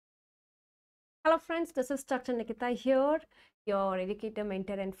Hello friends, this is Dr. Nikita here, your educator,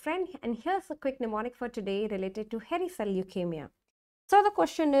 mentor and friend, and here's a quick mnemonic for today related to hairy cell leukemia. So the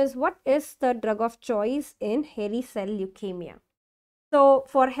question is, what is the drug of choice in hairy cell leukemia? So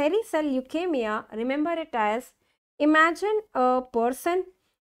for hairy cell leukemia, remember it as, imagine a person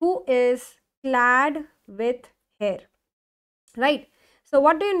who is clad with hair, right? So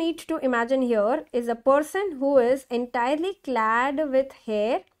what do you need to imagine here is a person who is entirely clad with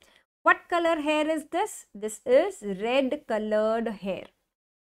hair. What color hair is this? This is red colored hair.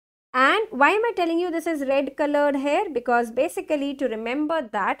 And why am I telling you this is red colored hair? Because basically to remember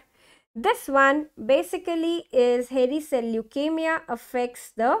that this one basically is hairy cell leukemia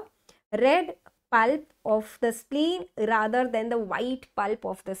affects the red pulp of the spleen rather than the white pulp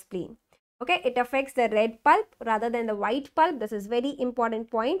of the spleen. Okay, it affects the red pulp rather than the white pulp. This is very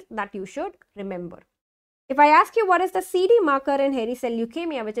important point that you should remember. If I ask you what is the CD marker in hairy cell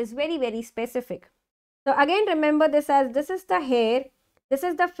leukemia, which is very specific. So again, remember this as, this is the hair, this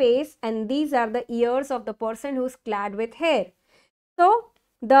is the face, and these are the ears of the person who's clad with hair. So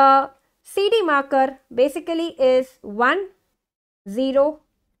the CD marker basically is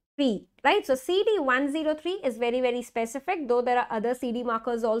 103, right? So CD 103 is very specific, though there are other CD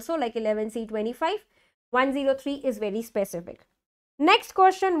markers also like 11C25. 103 is very specific. Next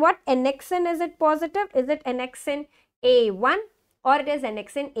question, what annexin is it positive? Is it annexin A1 or it is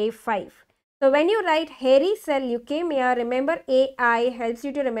annexin A5? So when you write hairy cell leukemia, remember AI helps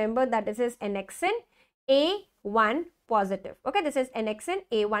you to remember that this is annexin A1 positive. Okay, this is annexin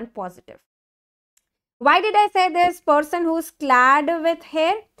A1 positive. Why did I say this? Person who's clad with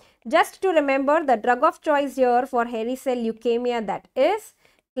hair? Just to remember the drug of choice here for hairy cell leukemia, that is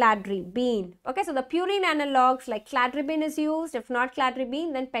cladribine. Okay, so the purine analogs like cladribine is used. If not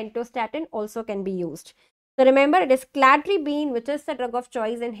cladribine, then pentostatin also can be used. So remember, it is cladribine which is the drug of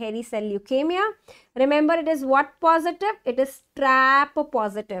choice in hairy cell leukemia. Remember, it is what positive? It is trap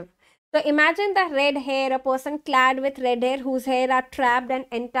positive. So imagine the red hair, a person clad with red hair whose hair are trapped and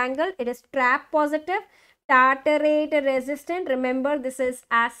entangled. It is trap positive. Tartarate resistant. Remember, this is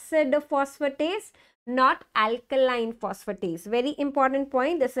acid phosphatase, not alkaline phosphatase. Very important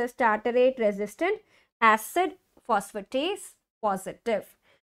point. This is tartarate resistant, acid phosphatase positive.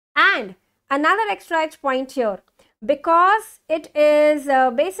 And another extra edge point here, because it is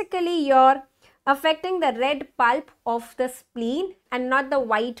basically your affecting the red pulp of the spleen and not the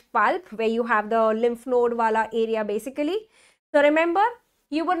white pulp where you have the lymph node wala area basically. So remember,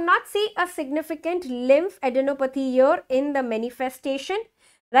 you would not see a significant lymph adenopathy here in the manifestation,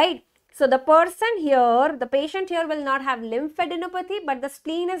 right? So the person here, the patient here will not have lymph adenopathy, but the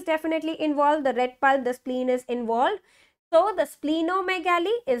spleen is definitely involved. The red pulp, the spleen is involved. So the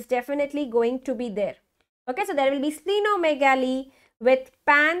splenomegaly is definitely going to be there. Okay, so there will be splenomegaly with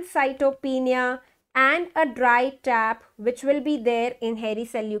pancytopenia and a dry tap which will be there in hairy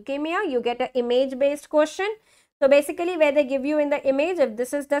cell leukemia. You get an image based question. So basically where they give you in the image, if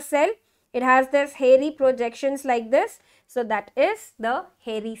this is the cell, it has this hairy projections like this. So that is the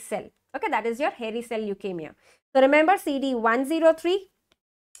hairy cell. Okay, that is your hairy cell leukemia. So remember CD103,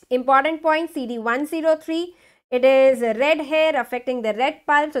 important point, CD103, it is red hair affecting the red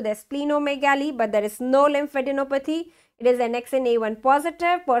pulp. So there's splenomegaly, but there is no lymphadenopathy. It is annexin A1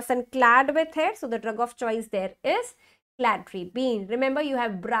 positive, person clad with hair. So the drug of choice there is cladribine. Remember, you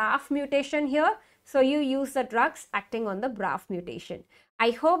have BRAF mutation here. So you use the drugs acting on the BRAF mutation.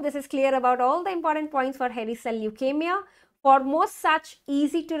 I hope this is clear about all the important points for hairy cell leukemia. For most such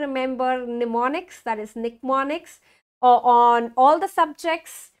easy to remember mnemonics, that is mnemonics, on all the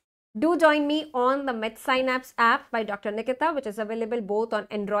subjects, do join me on the Medsynapse app by Dr. Nikita, which is available both on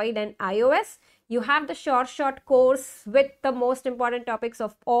Android and iOS. You have the short course with the most important topics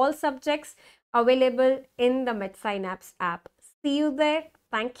of all subjects available in the Medsynapse app. See you there.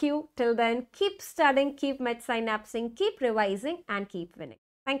 Thank you. Till then, keep studying, keep Medsynapsing, keep revising and keep winning.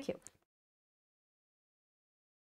 Thank you.